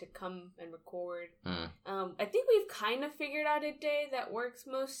dedicated to come and record. I think we've kind of figured out a day that works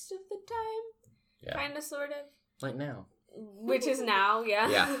most of the time. Yeah. Kind of, sort of. Like now. Which is now, yeah.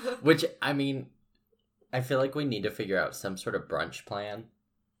 Yeah. Which, I mean, I feel like we need to figure out some sort of brunch plan.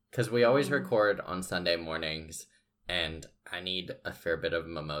 Because we always record on Sunday mornings, and I need a fair bit of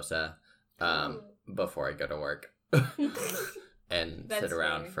mimosa before I go to work. And That's sit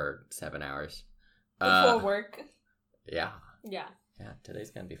around fair. for 7 hours. Before work. Yeah. Yeah, Yeah,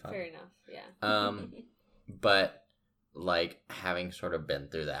 today's gonna be fun. fair enough, yeah. But like having sort of been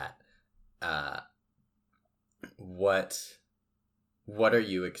through that, what are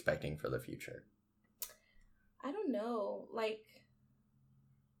you expecting for the future? I don't know. Like,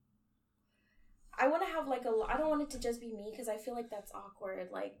 I want to have like I don't want it to just be me because I feel like that's awkward,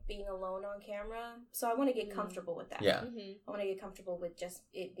 like being alone on camera. So I want to get comfortable with that. Yeah. Mm-hmm. I want to get comfortable with just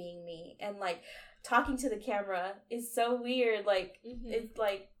it being me. And like talking to the camera is so weird. Like it's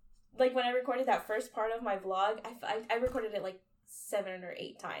like when I recorded that first part of my vlog, I recorded it like 7 or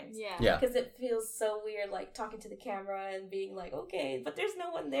 8 times. Yeah. Yeah. Because it feels so weird, like talking to the camera and being like, okay, but there's no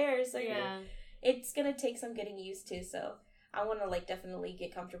one there, so Yeah. it's gonna take some getting used to. So I want to like definitely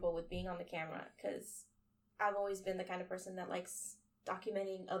get comfortable with being on the camera because I've always been the kind of person that likes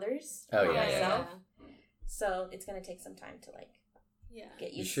documenting others. Oh, not yeah, yeah, myself. So it's gonna take some time to like Yeah.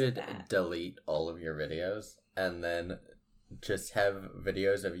 get You used should to that. delete all of your videos and then just have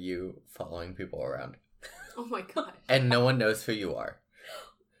videos of you following people around. Oh my gosh. And no one knows who you are.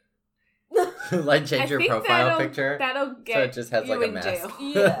 Like change I your think profile picture. That'll get So it just has you like a in mask. jail.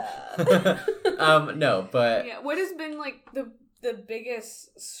 Yeah. No, but Yeah. What has been like the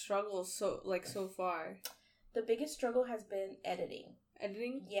biggest struggle so far? The biggest struggle has been editing.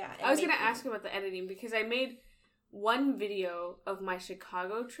 Editing? Yeah. I was gonna ask about the editing because I made one video of my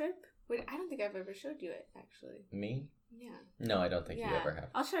Chicago trip. Wait, I don't think I've ever showed you it actually. me? Yeah. No, I don't think you ever have.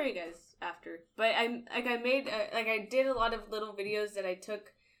 I'll show you guys after. But I did a lot of little videos that I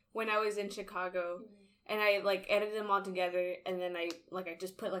took when I was in Chicago, and I like edited them all together, and then I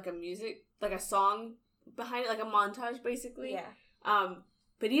just put like a song behind it, like a montage basically. Yeah.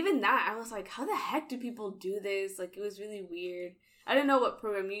 But even that, I was like, how the heck do people do this? Like, it was really weird. I don't know what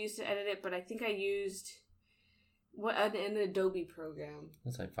program you used to edit it, but I think I used an Adobe program.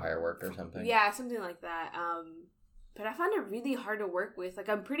 It's like Firework or something. Yeah, something like that. But I found it really hard to work with. Like,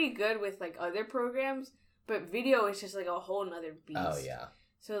 I'm pretty good with like other programs, but video is just like a whole nother beast. Oh yeah.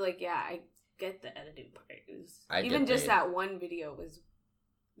 So like, yeah, I get the editing part. It was, I even get just the- that one video was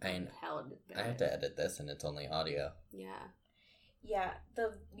I hella bad. I have to edit this, and it's only audio. Yeah. Yeah,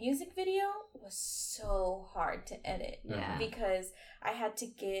 the music video was so hard to edit. Yeah. Because I had to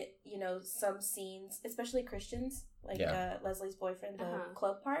get, some scenes, especially Christian's, like Yeah. Leslie's boyfriend, the Uh-huh.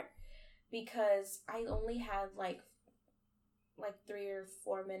 club part, because I only had like 3 or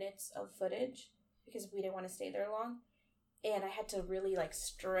 4 minutes of footage because we didn't want to stay there long. And I had to really like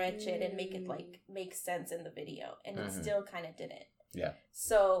stretch it and make it like make sense in the video, and it Mhm. still kind of didn't. Yeah.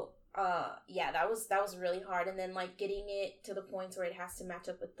 So, that was really hard, and then like getting it to the points where it has to match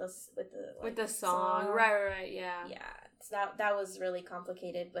up with the song. Right, yeah. Yeah, so that was really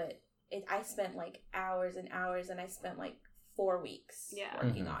complicated, but I spent like hours and hours, and I spent like 4 weeks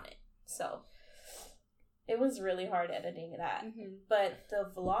working Mhm. on it. So it was really hard editing that, Mm-hmm. but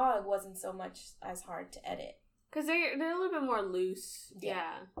the vlog wasn't so much as hard to edit. Because they're a little bit more loose.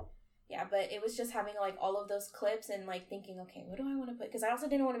 Yeah. Yeah, but it was just having like all of those clips and like thinking, okay, what do I want to put? Because I also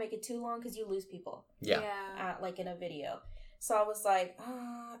didn't want to make it too long because you lose people, Yeah. like in a video. So I was like,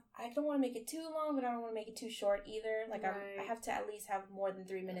 I don't want to make it too long, but I don't want to make it too short either. Like Right. I have to at least have more than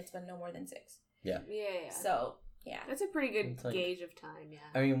 3 minutes, but no more than 6. Yeah. So yeah, That's a pretty good It's like- gauge of time, yeah.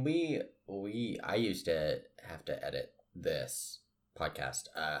 I mean, I used to have to edit this podcast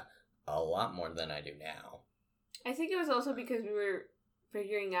a lot more than I do now. I think it was also because we were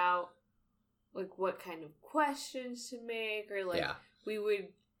figuring out like what kind of questions to make, or like Yeah. we would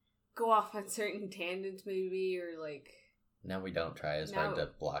go off on certain tangents maybe, or like Now we don't try as hard No.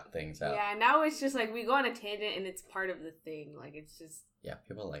 to block things out. yeah, now it's just like we go on a tangent and it's part of the thing. Like it's just Yeah,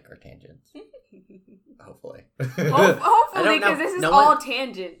 people like our tangents. Hopefully. hopefully I don't know. because this is No all one-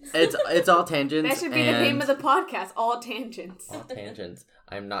 tangents. It's all tangents. That should be the name of and- the podcast. All tangents. all tangents.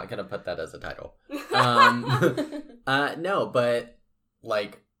 I'm not gonna put that as a title. No, but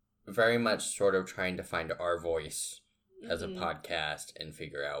like very much sort of trying to find our voice as a Mhm. podcast and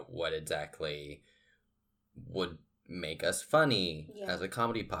figure out what exactly would make us funny Yeah. as a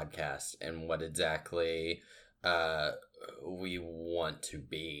comedy podcast and what exactly we want to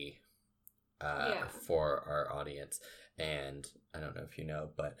be Yeah. for our audience. And I don't know if you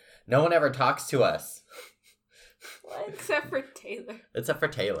know, but no one ever talks to us Except for Taylor. except for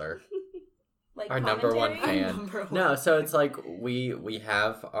Taylor. like Our number one commentary? fan. Number one. No, so it's like we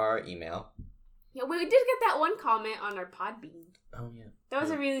have our email. Yeah, we did get that one comment on our Podbean. Oh yeah. That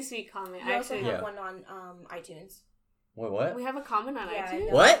was a really sweet comment. We also Actually, have Yeah. one on iTunes. What? we have a comment on Yeah, iTunes.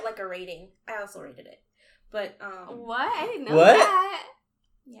 no, What? Like a rating. I also rated it, but What? I didn't know What? that.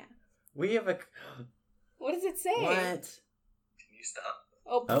 yeah. We have a What does it say? what? Can you stop?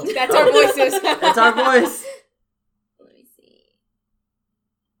 Oh, Oh. that's our voices. That's our voice. Let me see.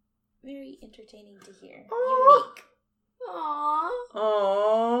 Very entertaining to hear. Aw. Unique. Aw,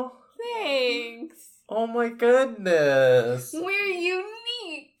 Oh. thanks. Oh my goodness. We're unique.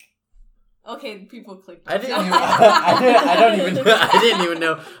 Okay, people clicked. I didn't it. even I didn't even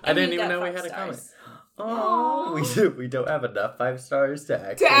know And we got had 5 a comment. stars. Oh, we don't have enough 5 stars to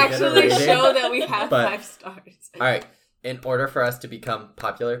actually, to actually get a rating. show that we have But- 5 stars. All right. In order for us to become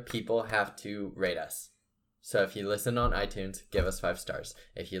popular, people have to rate us. So if you listen on iTunes, give us 5 stars.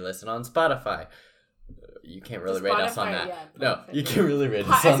 If you listen on Spotify, you can't really rate us on Spotify, that. yeah, No, Spotify. you can't really rate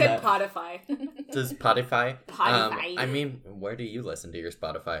us I on said that. Spotify. Does Spotify? Spotify. I mean, where do you listen to your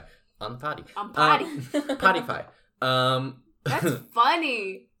Spotify? On the potty. On potty. Pottify. That's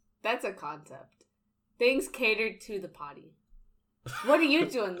funny. That's a concept. Things catered to the potty. What do you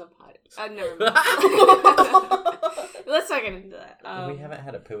do in the potty? Never mind. Let's not get into that. We haven't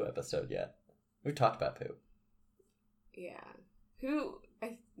had a poo episode yet. We've talked about poo. Yeah.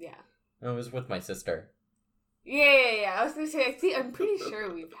 Yeah. It was with my sister. Yeah. I was gonna say, I'm pretty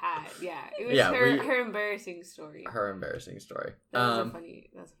sure we've had. Yeah. It was Yeah, her embarrassing story. Her embarrassing story. That was a funny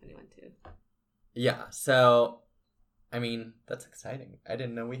one too. Yeah, so I mean, that's exciting. I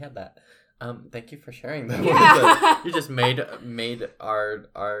didn't know we had that. Thank you for sharing that. Yeah. You just made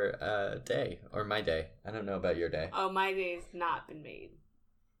our day, or my day. I don't know about your day. Oh, my day's not been made.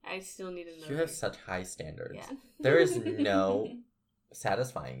 I still need another. You have such high standards. Yeah. There is no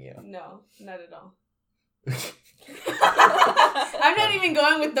satisfying you. No, not at all. I'm not even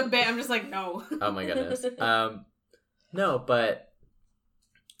going with the bit. I'm just like, no. Oh my goodness. No, but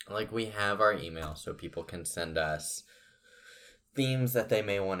like we have our email so people can send us themes that they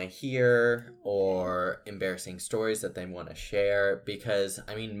may want to hear or embarrassing stories that they want to share, because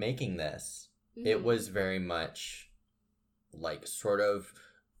I mean, making this, it was very much like sort of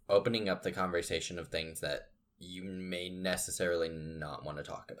opening up the conversation of things that you may necessarily not want to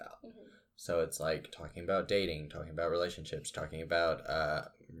talk about. Mhm. So it's like talking about dating, talking about relationships, talking about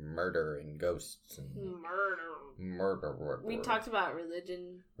murder and ghosts and murder. We talked about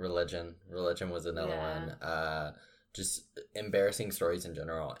religion. Religion was another Yeah. one. Just embarrassing stories in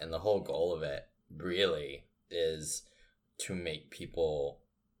general, and the whole goal of it really is to make people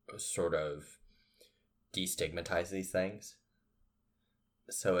sort of destigmatize these things.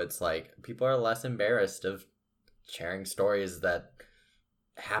 So it's like people are less embarrassed of sharing stories that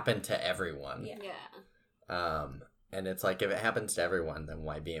happen to everyone. Yeah. And it's like, if it happens to everyone, then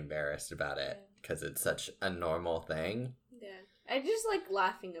why be embarrassed about it? Because it's such a normal thing. Yeah. I just like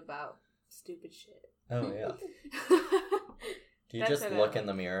laughing about stupid shit. Oh, yeah. Do you That's just what I look like. in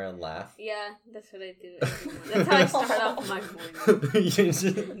the mirror and laugh? Yeah, that's what I do. That's how I start off my morning. you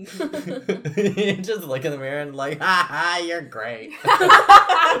just look in the mirror and like, ha ha, you're great.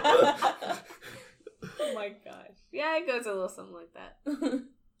 Oh my gosh. Yeah, it goes a little something like that.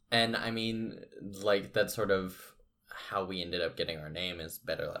 And I mean, like, that's sort of how we ended up getting our name is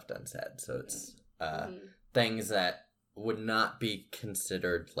Better Left Unsaid. So it's things that would not be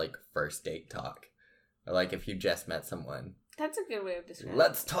considered like first date talk. Or like if you just met someone. That's a good way of describing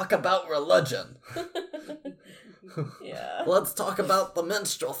Let's talk about religion. Yeah. Let's talk about the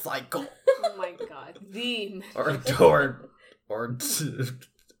menstrual cycle. Oh my god. Or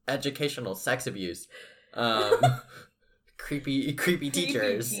educational sex abuse. Creepy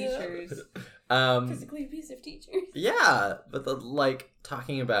teachers. Teachers. Physically abusive teachers. Yeah, but like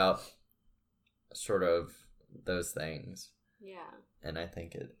talking about sort of those things. Yeah. And I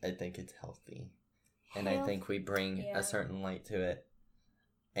think it's healthy. And I think we bring a certain light to it.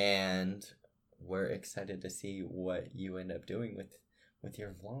 And we're excited to see what you end up doing with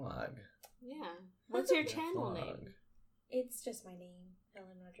your vlog. Yeah. What's your channel name? It's just my name,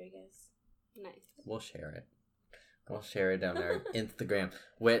 Helen Rodriguez. Nice. We'll share it. We'll share it on our Instagram.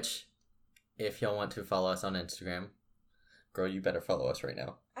 Which, if y'all want to follow us on Instagram, girl, you better follow us right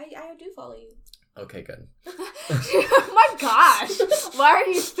now. I do follow you. Okay, good. Oh my gosh. Why are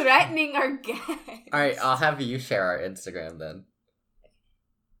you threatening our guest? Alright, I'll have you share our Instagram then.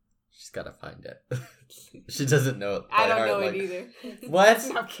 She's gotta find it. She doesn't know it. I by don't heart, know like, it either. What?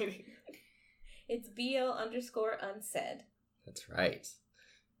 No, I'm kidding. It's BL_unsaid. That's right.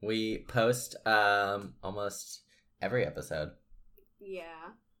 We post almost every episode.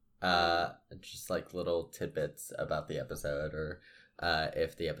 Yeah. Just like little tidbits about the episode, or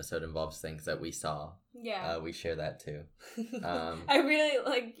if the episode involves things that we saw, Yeah. we share that too. I really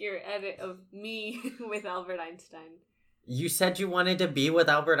like your edit of me with Albert Einstein. You said you wanted to be with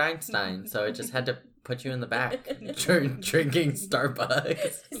Albert Einstein, so I just had to put you in the back drinking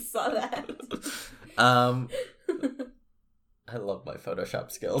Starbucks. I saw that. I love my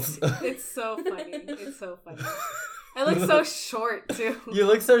Photoshop skills. It's so funny. It's so funny. I look so short too. You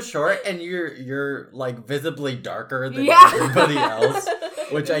look so short, and you're like visibly darker than Yeah. everybody else,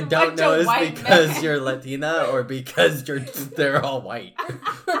 which I There's a don't bunch know of is white because men. you're Latina or because they're all white.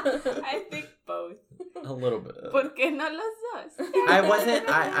 I think both. A little bit. ¿Por qué no los dos?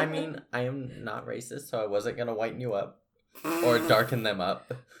 I mean, I am not racist, so I wasn't gonna whiten you up or darken them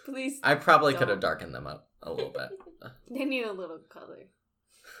up. Please. I probably could have Don't. darkened them up a little bit. They need a little color.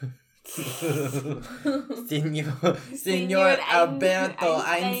 Senor Alberto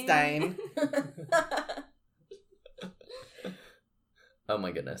Einstein. Oh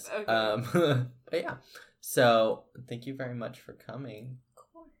my goodness. Okay. But yeah. So thank you very much for coming. Of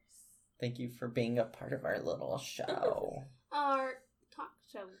course. Thank you for being a part of our little show. Our talk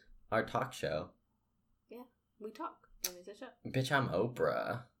show. Our talk show. We talk. And it's a show. Bitch, I'm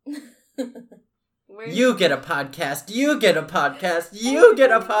Oprah. Where's You get a podcast. You get a podcast. You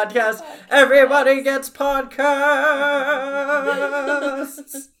get a podcast. Everybody gets podcasts.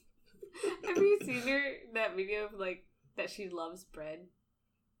 Have you seen that video of like that she loves bread?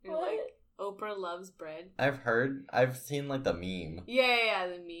 Or, What? like Oprah loves bread. I've seen like the meme. Yeah,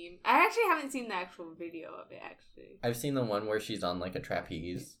 the meme. I actually haven't seen the actual video of it actually. I've seen the one where she's on like a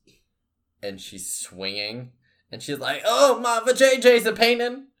trapeze and she's swinging and she's like, "Oh, my vajayjay's a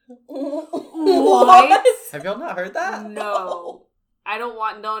painting." What? Have y'all not heard that? No. I don't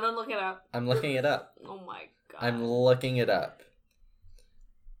want. No, don't look it up. I'm looking it up. Oh my god. I'm looking it up.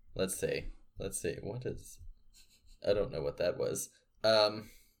 Let's see. What is... I don't know what that was.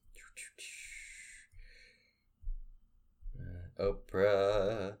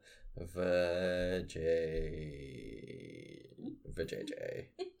 Oprah vajayjay.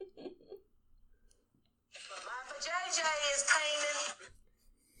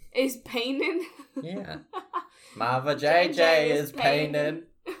 Is painting? Yeah. My vajayjay is painting.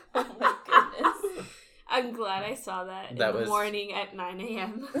 Oh my goodness. I'm glad I saw that in That the was- morning at 9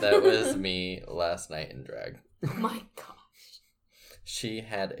 a.m. That was me last night in drag. Oh my gosh. she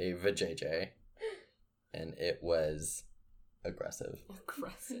had a vajayjay, and it was aggressive.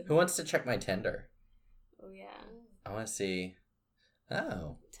 Aggressive. Who wants to check my Tinder? Oh yeah. I want to see.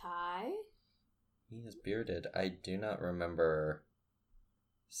 Oh, Ty? he is bearded. I do not remember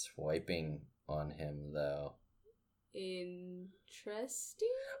swiping on him, though. Interesting.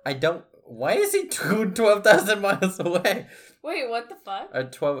 I don't... Why is he 12,000 miles away? Wait, what the fuck?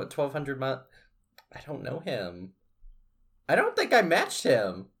 1,200 miles... I don't know him. I don't think I matched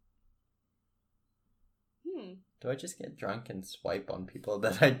him. Do I just get drunk and swipe on people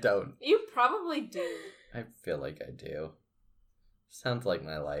that I don't? You probably do. I feel like I do. Sounds like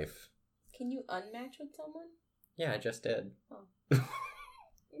my life. Can you unmatch with someone? Yeah, I just did. Oh.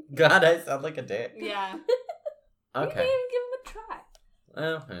 God, I sound like a dick. Yeah. Okay. You can't even give him a try.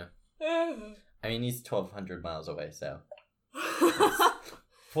 Oh, yeah. I mean, he's 1,200 miles away, so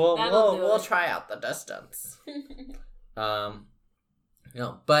That'll do we'll it. try out the distance. But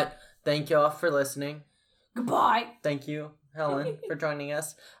thank you all for listening. Goodbye. Thank you, Helen, for joining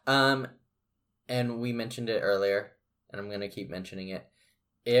us. And we mentioned it earlier, and I'm gonna keep mentioning it.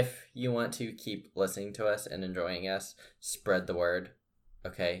 If you want to keep listening to us and enjoying us, spread the word.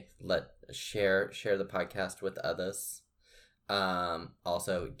 Okay, share the podcast with others.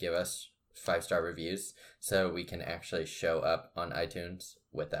 Also give us 5-star reviews so we can actually show up on iTunes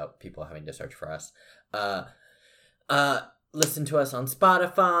without people having to search for us. Listen to us on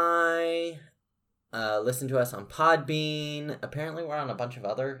Spotify. Listen to us on Podbean. Apparently we're on a bunch of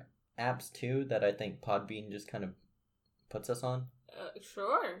other apps too that I think Podbean just kind of puts us on.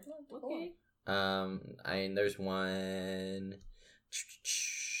 Sure. Oh, Okay. There's one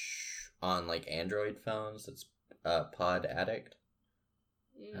on like Android phones. It's Pod Addict.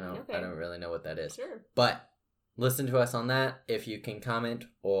 I don't really know what that is. Sure. But listen to us on that. If you can comment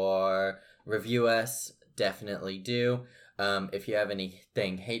or review us, definitely do. If you have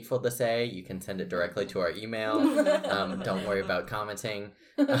anything hateful to say, you can send it directly to our email. Don't worry about commenting.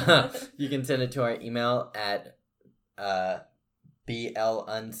 You can send it to our email at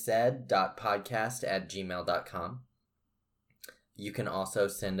blunsaid.podcast@gmail.com. You can also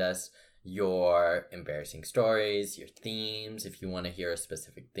send us your embarrassing stories, your themes, if you want to hear a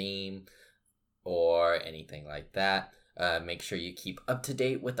specific theme or anything like that. Make sure you keep up to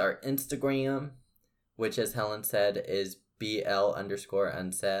date with our Instagram, which, as Helen said, is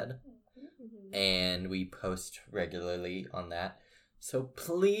BL_unsaid. And we post regularly on that. So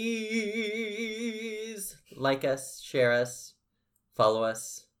please like us, share us, follow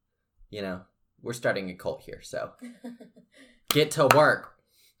us. We're starting a cult here, so get to work.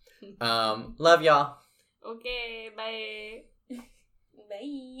 Love y'all. Okay, bye.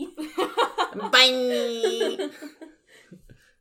 Bye. Bye.